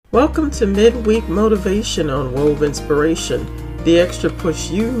Welcome to Midweek Motivation on Wove Inspiration, the extra push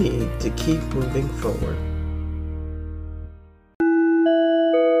you need to keep moving forward.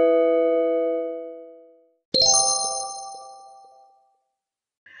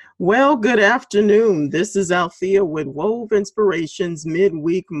 Well, good afternoon. This is Althea with Wove Inspiration's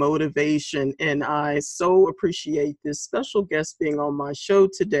Midweek Motivation, and I so appreciate this special guest being on my show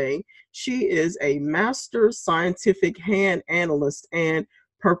today. She is a master scientific hand analyst and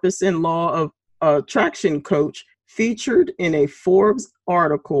purpose and law of attraction coach, featured in a Forbes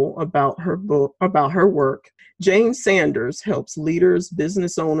article about her work. Jane Sanders helps leaders,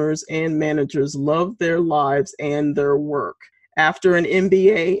 business owners, and managers love their lives and their work. After an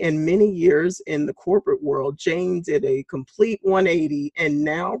MBA and many years in the corporate world, Jane did a complete 180 and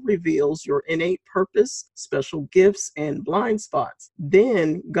now reveals your innate purpose, special gifts, and blind spots.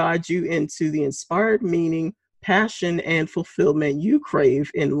 Then guides you into the inspired meaning, passion, and fulfillment you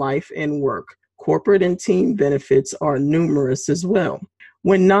crave in life and work. Corporate and team benefits are numerous as well.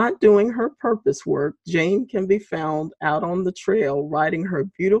 When not doing her purpose work, Jane can be found out on the trail riding her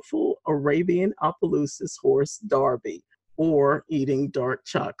beautiful Arabian Opelousas horse, Darby, or eating dark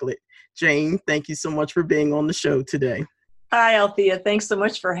chocolate. Jane, thank you so much for being on the show today. Hi, Althea. Thanks so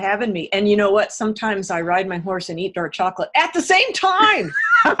much for having me. And you know what? Sometimes I ride my horse and eat dark chocolate at the same time.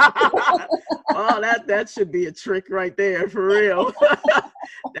 Oh, that should be a trick right there, for real.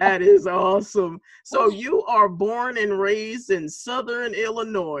 That is awesome. So you are born and raised in Southern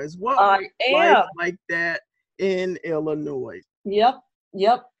Illinois. What was life like that in Illinois? Yep.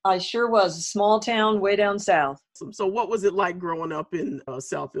 I sure was. A small town way down south. So what was it like growing up in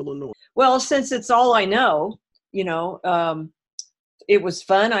South Illinois? Well, since it's all I know, it was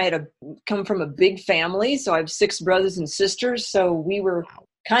fun. I had come from a big family, so I have 6 brothers and sisters. So we were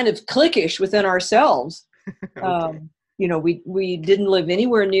kind of cliquish within ourselves. Okay. We didn't live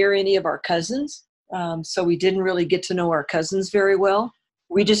anywhere near any of our cousins, so we didn't really get to know our cousins very well.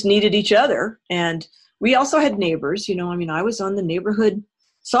 We just needed each other, and we also had neighbors. I was on the neighborhood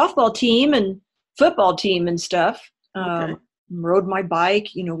softball team and football team and stuff. Okay. Rode my bike.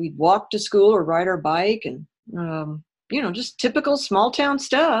 We'd walk to school or ride our bike, and just typical small town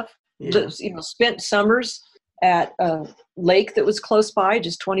stuff. Yeah. Just, spent summers at a lake that was close by,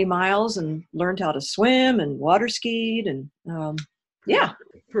 just 20 miles, and learned how to swim and water skied, and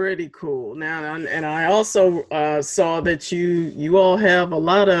Pretty cool. Now, and I also saw that you all have a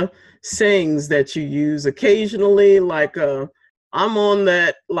lot of sayings that you use occasionally, like I'm on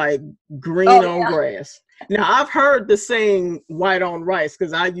that, like, green on grass. Now, I've heard the saying white on rice,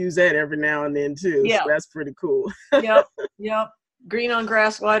 because I use that every now and then too. Yeah. So that's pretty cool. Yep. Green on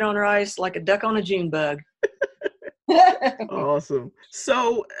grass, white on rice, like a duck on a June bug. Awesome.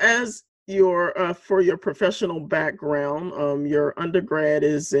 So as for your professional background, your undergrad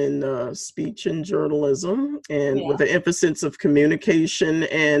is in speech and journalism, and with an emphasis of communication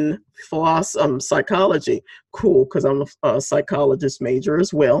and psychology. Cool, because I'm a psychologist major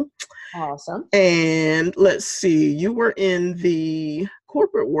as well. Awesome. And let's see, you were in the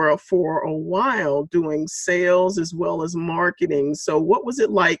corporate world for a while doing sales as well as marketing. So what was it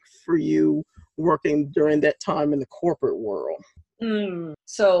like for you working during that time in the corporate world?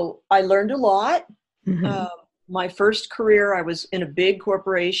 So I learned a lot. Mm-hmm. My first career, I was in a big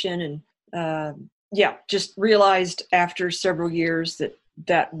corporation, and just realized after several years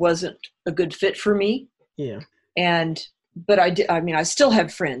that wasn't a good fit for me. Yeah. But I still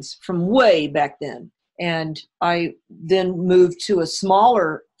have friends from way back then. And I then moved to a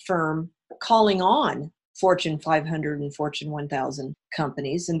smaller firm calling on Fortune 500 and Fortune 1000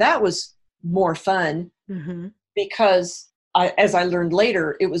 companies. And that was more fun because as I learned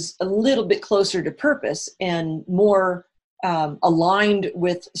later, it was a little bit closer to purpose and more aligned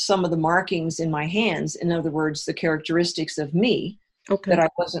with some of the markings in my hands. In other words, the characteristics of me that I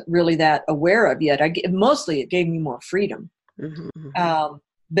wasn't really that aware of yet. Mostly it gave me more freedom.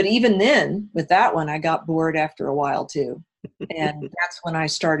 But even then, with that one, I got bored after a while too. And that's when I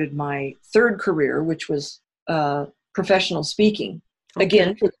started my third career, which was professional speaking,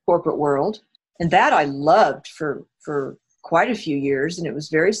 again, for the corporate world. And that I loved for quite a few years, and it was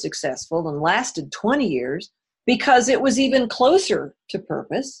very successful and lasted 20 years because it was even closer to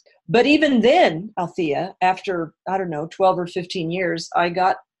purpose. But even then, Althea, after, 12 or 15 years, I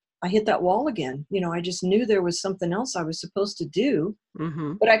hit that wall again. I just knew there was something else I was supposed to do,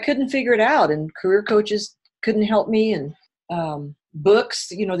 but I couldn't figure it out. And career coaches couldn't help me, and books,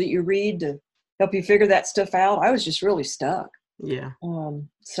 that you read to help you figure that stuff out. I was just really stuck. Yeah.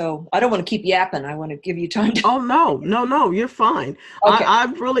 So I don't want to keep yapping. I want to give you time to. Oh no, you're fine. Okay. I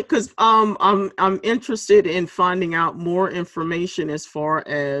really, because I'm interested in finding out more information as far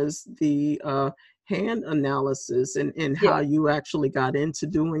as the hand analysis and Yeah. how you actually got into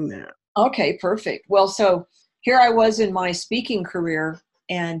doing that. Okay, perfect. Well, so here I was in my speaking career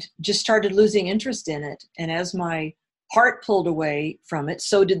and just started losing interest in it. And as my heart pulled away from it,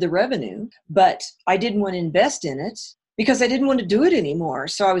 so did the revenue. But I didn't want to invest in it because I didn't want to do it anymore.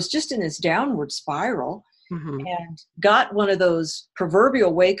 So I was just in this downward spiral Hmm. and got one of those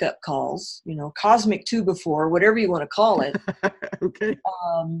proverbial wake-up calls, cosmic two before, whatever you want to call it. Okay.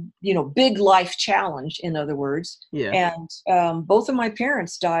 Big life challenge, in other words. Yeah. And both of my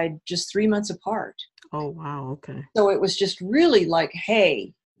parents died just 3 months apart. Oh wow. Okay. So it was just really like,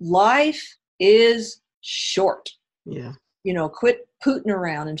 hey, life is short. Yeah. Quit pooting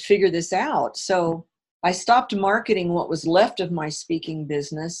around and figure this out. So I stopped marketing what was left of my speaking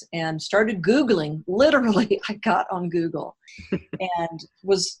business and started Googling. Literally, I got on Google and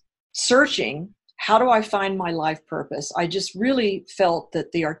was searching, how do I find my life purpose? I just really felt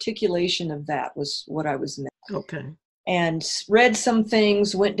that the articulation of that was what I was meant. Okay. And read some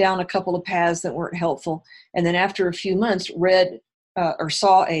things, went down a couple of paths that weren't helpful. And then after a few months, read or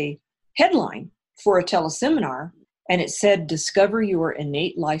saw a headline for a teleseminar, and it said, "Discover your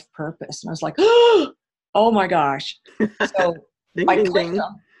innate life purpose." And I was like, oh my gosh. So Ding, I ding, clicked ding.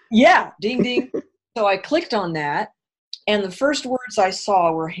 on, yeah, ding, ding. So I clicked on that. And the first words I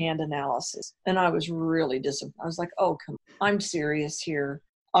saw were hand analysis. And I was really disappointed. I was like, oh, come on. I'm serious here.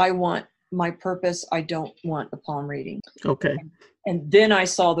 I want my purpose. I don't want a palm reading. Okay. And then I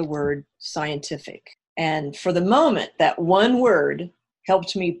saw the word scientific. And for the moment, that one word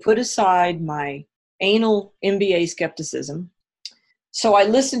helped me put aside my anal MBA skepticism. So I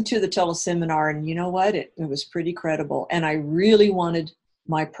listened to the teleseminar, and you know what? It was pretty credible. And I really wanted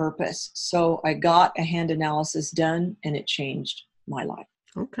my purpose. So I got a hand analysis done, and it changed my life.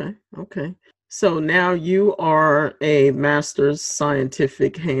 Okay. Okay. So now you are a master's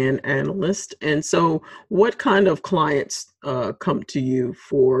scientific hand analyst. And so what kind of clients come to you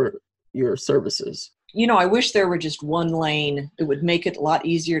for your services? I wish there were just one lane that would make it a lot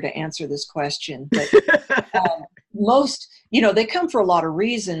easier to answer this question. But most, they come for a lot of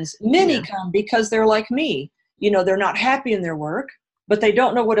reasons. Many Yeah. come because they're like me. They're not happy in their work, but they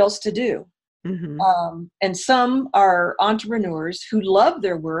don't know what else to do. Hmm. And some are entrepreneurs who love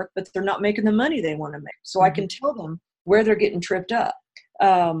their work, but they're not making the money they want to make. So I can tell them where they're getting tripped up.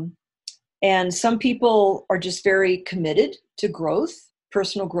 And some people are just very committed to growth,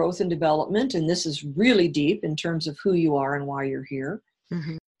 personal growth and development. And this is really deep in terms of who you are and why you're here.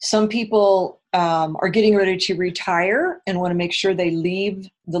 Hmm. Some people are getting ready to retire and want to make sure they leave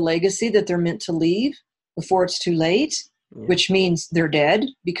the legacy that they're meant to leave before it's too late. Yeah. Which means they're dead,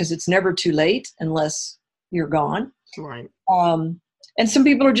 because it's never too late unless you're gone. Right. And some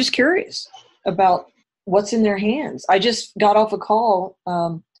people are just curious about what's in their hands. I just got off a call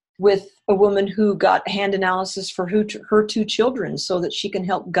with a woman who got hand analysis for her two children so that she can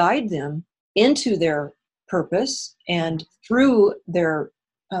help guide them into their purpose and through their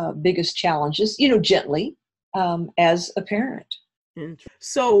biggest challenges, gently, as a parent.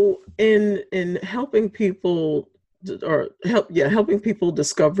 So in helping people helping people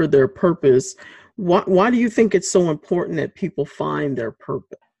discover their purpose, why do you think it's so important that people find their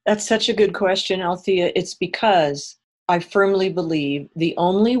purpose? That's such a good question, Althea. It's because I firmly believe the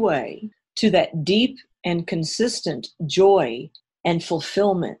only way to that deep and consistent joy and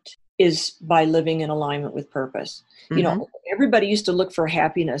fulfillment is by living in alignment with purpose. Mm-hmm. Everybody used to look for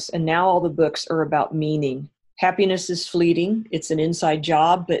happiness, and now all the books are about meaning. Happiness is fleeting. It's an inside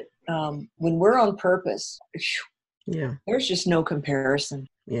job, but when we're on purpose, Yeah. there's just no comparison.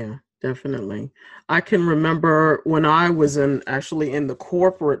 Yeah, definitely. I can remember when I was actually in the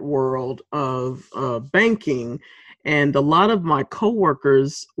corporate world of banking, and a lot of my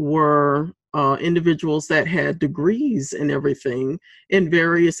coworkers were individuals that had degrees and everything in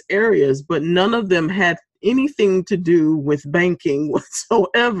various areas, but none of them had anything to do with banking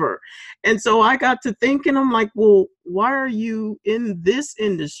whatsoever. And so I got to thinking, I'm like, well, why are you in this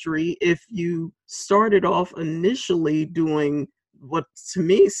industry if you started off initially doing what to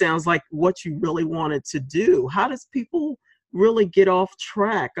me sounds like what you really wanted to do? How does people really get off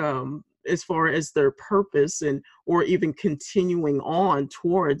track as far as their purpose or even continuing on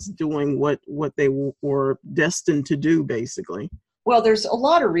towards doing what they were destined to do, basically? Well, there's a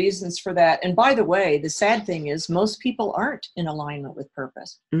lot of reasons for that. And by the way, the sad thing is most people aren't in alignment with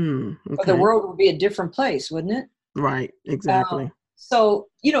purpose. Okay. Or the world would be a different place, wouldn't it? Right, exactly. So,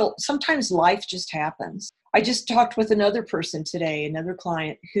 sometimes life just happens. I just talked with another person today, another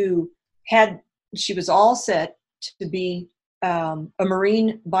client who she was all set to be a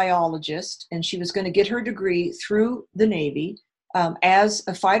marine biologist, and she was going to get her degree through the Navy as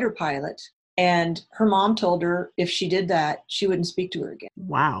a fighter pilot. And her mom told her if she did that, she wouldn't speak to her again.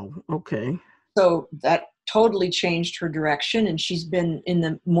 Wow. Okay. So that totally changed her direction, and she's been in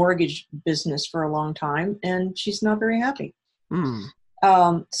the mortgage business for a long time, and she's not very happy.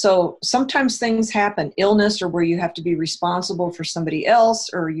 So sometimes things happen, illness, or where you have to be responsible for somebody else,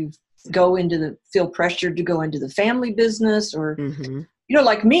 or you feel pressured to go into the family business, or,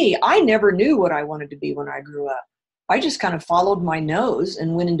 like me, I never knew what I wanted to be when I grew up. I just kind of followed my nose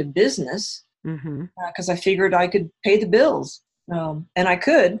and went into business because I figured I could pay the bills. And I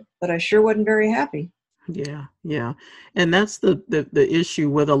could, but I sure wasn't very happy. Yeah. Yeah. And that's the issue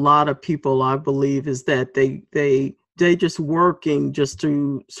with a lot of people, I believe, is that they just working just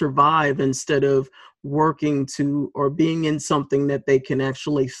to survive instead of working to, or being in something that they can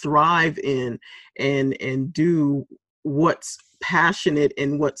actually thrive in and do what's passionate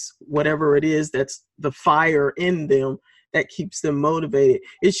and whatever it is that's the fire in them that keeps them motivated.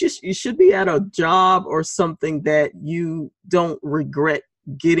 It's just, you should be at a job or something that you don't regret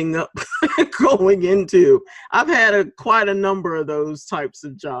getting up going into. I've had quite a number of those types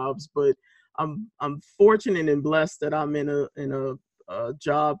of jobs, but I'm fortunate and blessed that I'm in a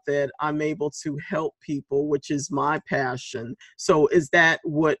job that I'm able to help people, which is my passion. So is that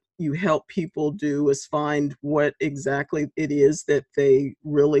what you help people do, is find what exactly it is that they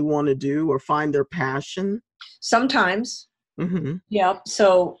really want to do, or find their passion? Sometimes. Yeah.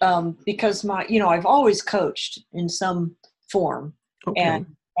 So because I've always coached in some form. Okay.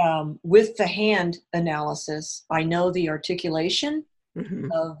 And with the hand analysis, I know the articulation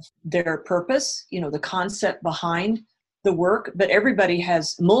of their purpose, the concept behind the work, but everybody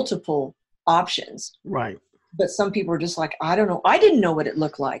has multiple options. Right. But some people are just like, I don't know. I didn't know what it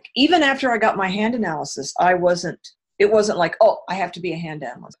looked like. Even after I got my hand analysis, it wasn't like, oh, I have to be a hand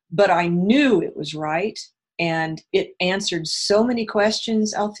analyst. But I knew it was right. And it answered so many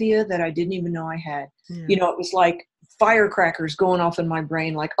questions, Althea, that I didn't even know I had. Yeah. It was like firecrackers going off in my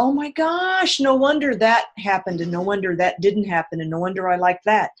brain, like, oh my gosh, no wonder that happened, and no wonder that didn't happen, and no wonder I liked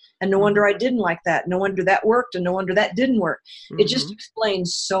that, and no wonder I didn't like that, no wonder that worked, and no wonder that didn't work. It just explained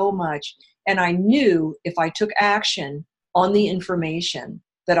so much. And I knew if I took action on the information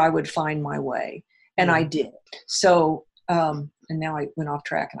that I would find my way. And I did. So, and now I went off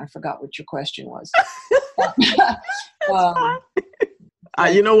track and I forgot what your question was.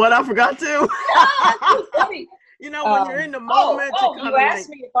 You know what? I forgot to. Funny. When you're in the moment. You asked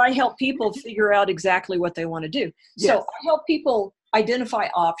me if I help people figure out exactly what they want to do. Yes. So I help people identify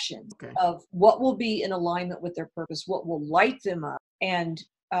options of what will be in alignment with their purpose, what will light them up. And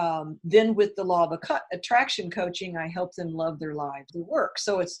then with the law of attraction coaching, I help them love their lives, their work.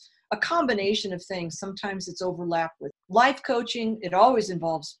 So it's a combination of things. Sometimes it's overlapped with life coaching. It always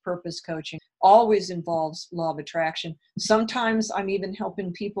involves purpose coaching, always involves law of attraction. Sometimes I'm even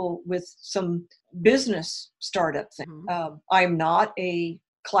helping people with some business startup thing. I'm not a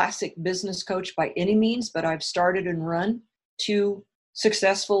classic business coach by any means, but I've started and run 2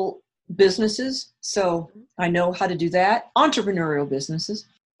 successful businesses. So I know how to do that. Entrepreneurial businesses.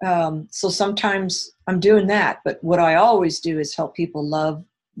 So sometimes I'm doing that, but what I always do is help people love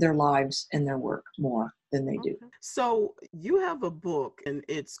their lives and their work more than they do. So you have a book, and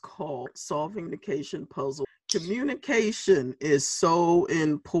it's called Solving the Cation Puzzle. Communication is so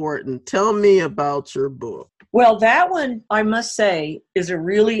important. Tell me about your book. Well, that one, I must say, is a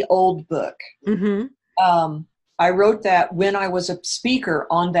really old book. I wrote that when I was a speaker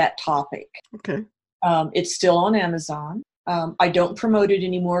on that topic. Okay. It's still on Amazon. I don't promote it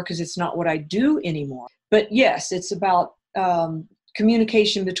anymore because it's not what I do anymore. But yes, it's about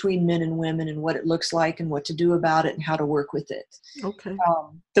communication between men and women and what it looks like and what to do about it and how to work with it. Okay.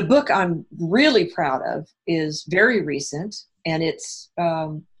 The book I'm really proud of is very recent, and it's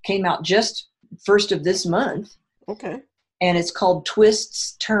came out just first of this month. Okay. And it's called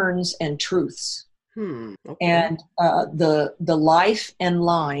Twists, Turns, and Truths. Okay. And the life and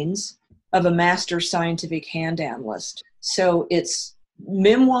lines of a master scientific hand analyst. So it's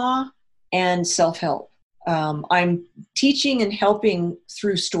memoir and self-help. I'm teaching and helping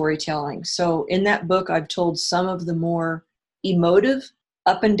through storytelling. So in that book, I've told some of the more emotive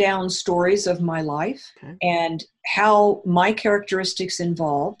up and down stories of my life and how my characteristics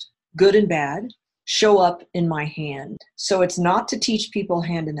involved, good and bad, show up in my hand. So it's not to teach people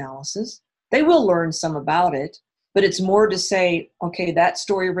hand analysis. They will learn some about it, but it's more to say, okay, that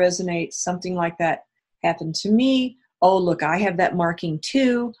story resonates, something like that happened to me, oh, look, I have that marking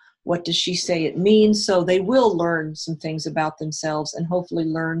too. What does she say it means? So they will learn some things about themselves and hopefully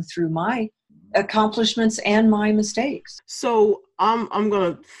learn through my accomplishments and my mistakes. So I'm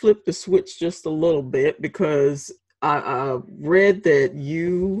gonna flip the switch just a little bit because I read that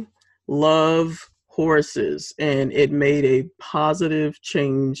you love horses and it made a positive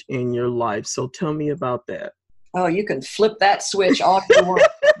change in your life. So tell me about that. Oh, you can flip that switch all you want.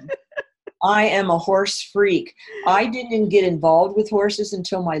 I am a horse freak. I didn't get involved with horses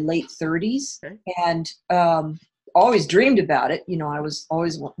until my late 30s, Okay. and always dreamed about it. I was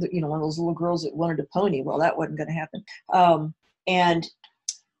always, one of those little girls that wanted a pony. Well, that wasn't going to happen. And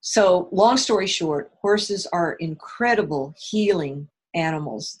so, long story short, horses are incredible healing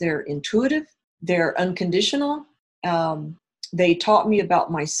animals. They're intuitive. They're unconditional. They taught me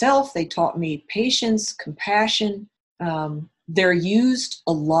about myself. They taught me patience, compassion. They're used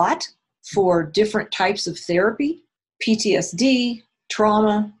a lot for different types of therapy, PTSD,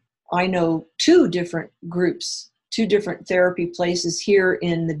 trauma. I know two different therapy places here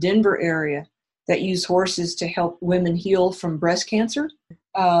in the Denver area that use horses to help women heal from breast cancer.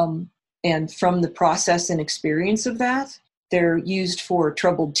 And from the process and experience of that, they're used for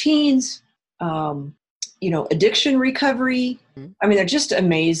troubled teens, addiction recovery. I mean, they're just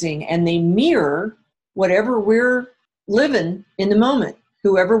amazing. And they mirror whatever we're living in the moment,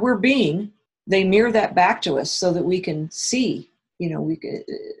 whoever we're being, they mirror that back to us so that we can see, we can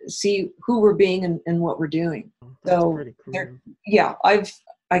see who we're being and what we're doing. That's So, pretty cool. yeah,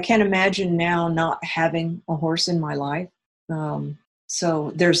 I can't imagine now not having a horse in my life.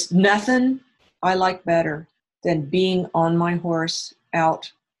 So there's nothing I like better than being on my horse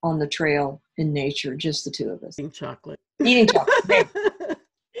out on the trail in nature, just the two of us. Eating chocolate. Eating chocolate.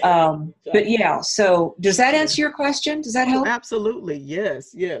 But yeah, so does that answer your question? Does that help? Absolutely.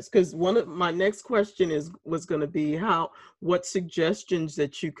 Yes. Because one of my next question was going to be what suggestions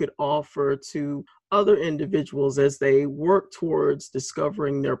that you could offer to other individuals as they work towards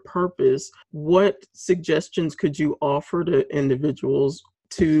discovering their purpose. What suggestions could you offer to individuals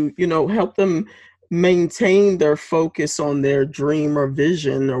to, help them maintain their focus on their dream or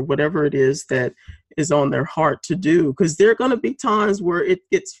vision or whatever it is that is on their heart to do? Because there are going to be times where it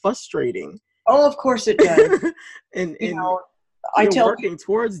gets frustrating. Oh, of course it does. and I you're tell working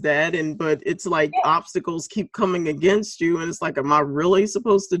towards that, but it's like obstacles keep coming against you, and it's like, am I really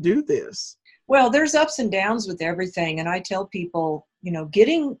supposed to do this? Well, there's ups and downs with everything, and I tell people,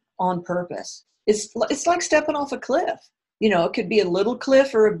 getting on purpose, it's like stepping off a cliff. It could be a little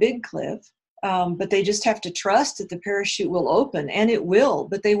cliff or a big cliff, but they just have to trust that the parachute will open, and it will,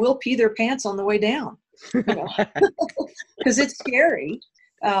 but they will pee their pants on the way down, because it's scary.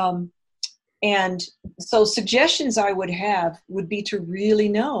 And so suggestions I would have would be to really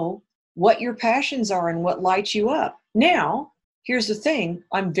know what your passions are and what lights you up. Now, here's the thing.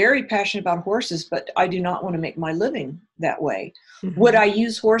 I'm very passionate about horses, but I do not want to make my living that way. Mm-hmm. Would I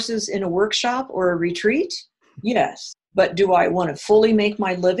use horses in a workshop or a retreat? Yes. But do I want to fully make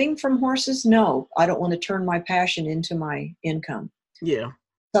my living from horses? No, I don't want to turn my passion into my income. Yeah.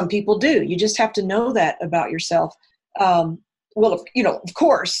 Some people do. You just have to know that about yourself. Well, of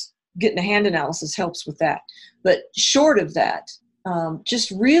course, getting a hand analysis helps with that. But short of that,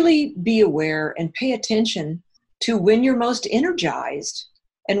 just really be aware and pay attention to when you're most energized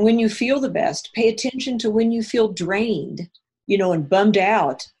and when you feel the best. Pay attention to when you feel drained, and bummed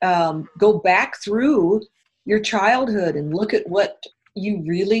out. Go back through your childhood and look at what you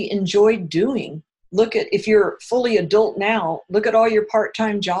really enjoyed doing. Look at, if you're fully adult now, look at all your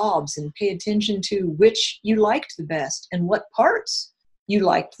part-time jobs and pay attention to which you liked the best and what parts you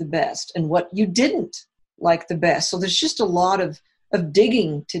liked the best and what you didn't like the best. So there's just a lot of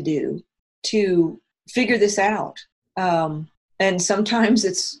digging to do to figure this out. And sometimes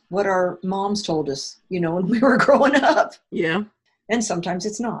it's what our moms told us, when we were growing up. Yeah. And sometimes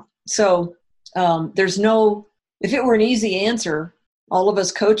it's not. So there's no, if it were an easy answer, all of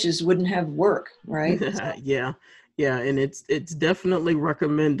us coaches wouldn't have work, right? Yeah. And it's definitely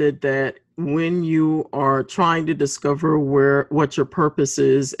recommended that when you are trying to discover what your purpose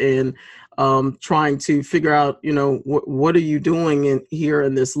is and trying to figure out, what are you doing here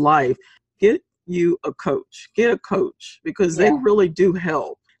in this life, get a coach because they really do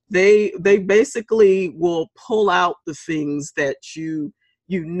help. They basically will pull out the things that you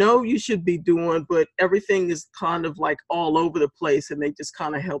should be doing, but everything is kind of like all over the place, and they just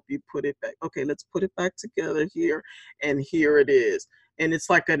kind of help you put it back. Okay, let's put it back together here, and here it is. And it's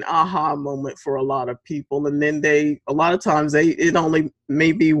like an aha moment for a lot of people. And then a lot of times it only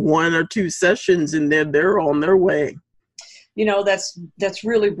maybe 1 or 2 sessions, and then they're on their way. That's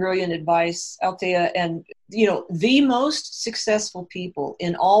really brilliant advice, Althea. And the most successful people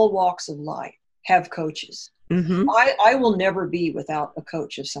in all walks of life have coaches. Mm-hmm. I will never be without a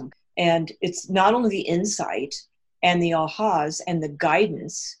coach of some. And it's not only the insight and the ahas and the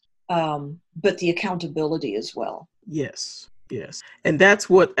guidance, but the accountability as well. Yes. Yes. And that's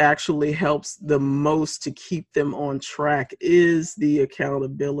what actually helps the most to keep them on track is the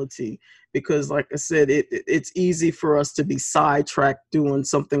accountability. Because like I said, it's easy for us to be sidetracked doing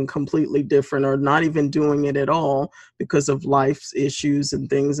something completely different or not even doing it at all because of life's issues and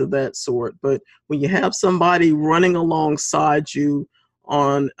things of that sort. But when you have somebody running alongside you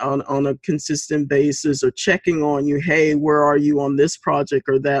on a consistent basis or checking on you, hey, where are you on this project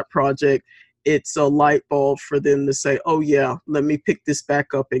or that project? It's a light bulb for them to say, oh yeah, let me pick this back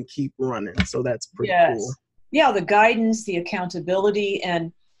up and keep running. So that's pretty cool. Yeah, the guidance, the accountability,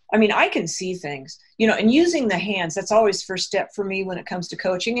 and I mean, I can see things, and using the hands, that's always first step for me when it comes to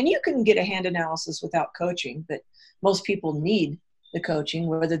coaching. And you can get a hand analysis without coaching, but most people need the coaching.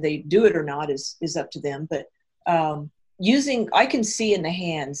 Whether they do it or not is up to them. But I can see in the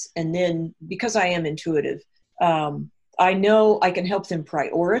hands, and then because I am intuitive, I know I can help them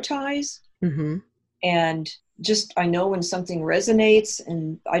prioritize. Mm-hmm. And I know when something resonates,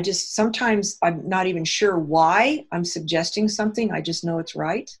 and sometimes I'm not even sure why I'm suggesting something. I just know it's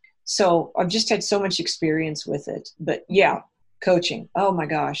right. So I've just had so much experience with it. But yeah, coaching. Oh my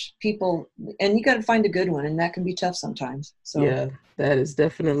gosh, people, and you got to find a good one, and that can be tough sometimes. So yeah, that is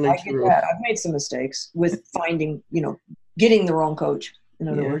definitely true. I've made some mistakes with finding, getting the wrong coach, in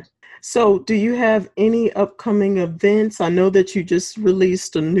other words. So do you have any upcoming events? I know that you just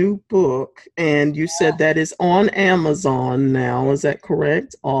released a new book and you said that is on Amazon now. Is that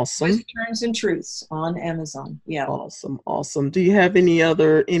correct? Awesome. Turns and Truths on Amazon. Yeah. Awesome. Do you have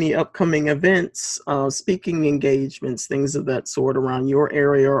any upcoming events, speaking engagements, things of that sort around your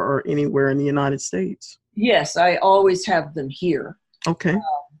area or anywhere in the United States? Yes, I always have them here. Okay.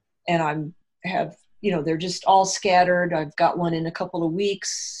 And they're just all scattered. I've got one in a couple of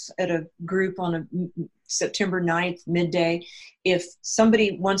weeks at a group on September 9th, midday. If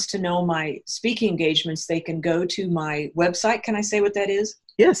somebody wants to know my speaking engagements, they can go to my website. Can I say what that is?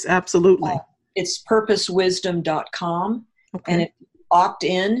 Yes, absolutely. It's purposewisdom.com. Okay. And if you opt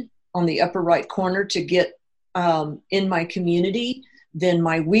in on the upper right corner to get in my community, then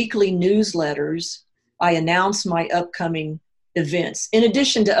my weekly newsletters, I announce my upcoming events, in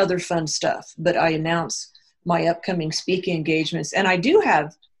addition to other fun stuff, but I announce my upcoming speaking engagements. And I do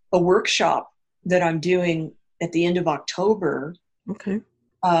have a workshop that I'm doing at the end of October. Okay.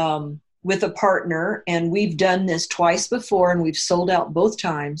 With a partner, and we've done this twice before, and we've sold out both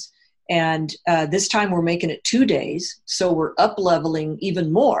times. And this time we're making it 2 days, so we're up-leveling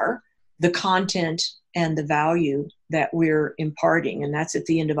even more the content and the value that we're imparting. And that's at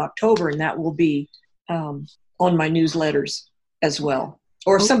the end of October, and that will be on my newsletters as well.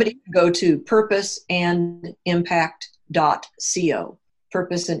 Or somebody can go to purposeandimpact.co.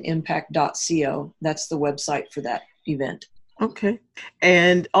 Purposeandimpact.co. That's the website for that event. Okay.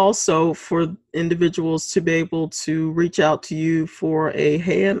 And also for individuals to be able to reach out to you for a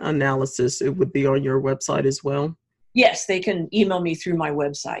hand analysis, it would be on your website as well? Yes, they can email me through my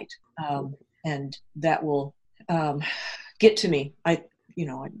website, and that will get to me. I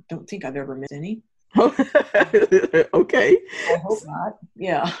don't think I've ever missed any. Okay. I hope not.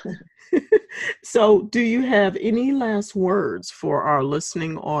 Yeah. So do you have any last words for our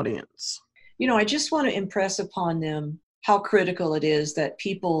listening audience? I just want to impress upon them how critical it is that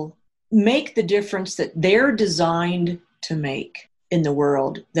people make the difference that they're designed to make in the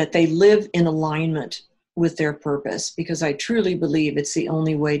world, that they live in alignment with their purpose, because I truly believe it's the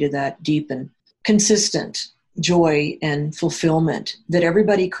only way to that deep and consistent joy and fulfillment that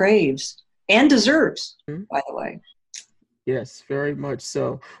everybody craves and deserves, by the way. Yes, very much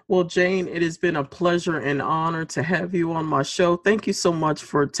so. Well, Jane, it has been a pleasure and honor to have you on my show. Thank you so much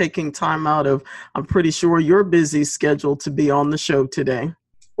for taking time out of, I'm pretty sure, your busy schedule to be on the show today.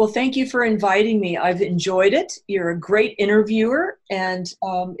 Well, thank you for inviting me. I've enjoyed it. You're a great interviewer, and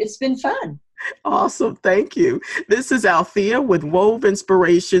it's been fun. Awesome. Thank you. This is Althea with Wove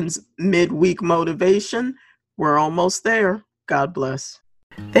Inspirations Midweek Motivation. We're almost there. God bless.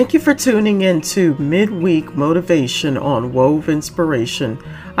 Thank you for tuning in to Midweek Motivation on Wove Inspiration.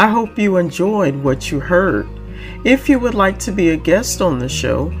 I hope you enjoyed what you heard. If you would like to be a guest on the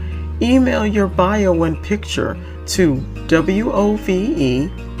show, email your bio and picture to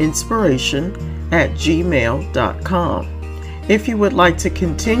woveinspiration@gmail.com. If you would like to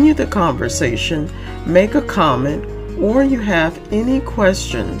continue the conversation, make a comment, or you have any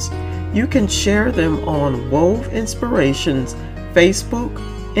questions, you can share them on Wove Inspirations Facebook,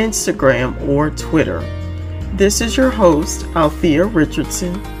 Instagram, or Twitter. This is your host, Althea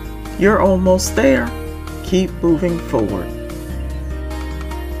Richardson. You're almost there. Keep moving forward.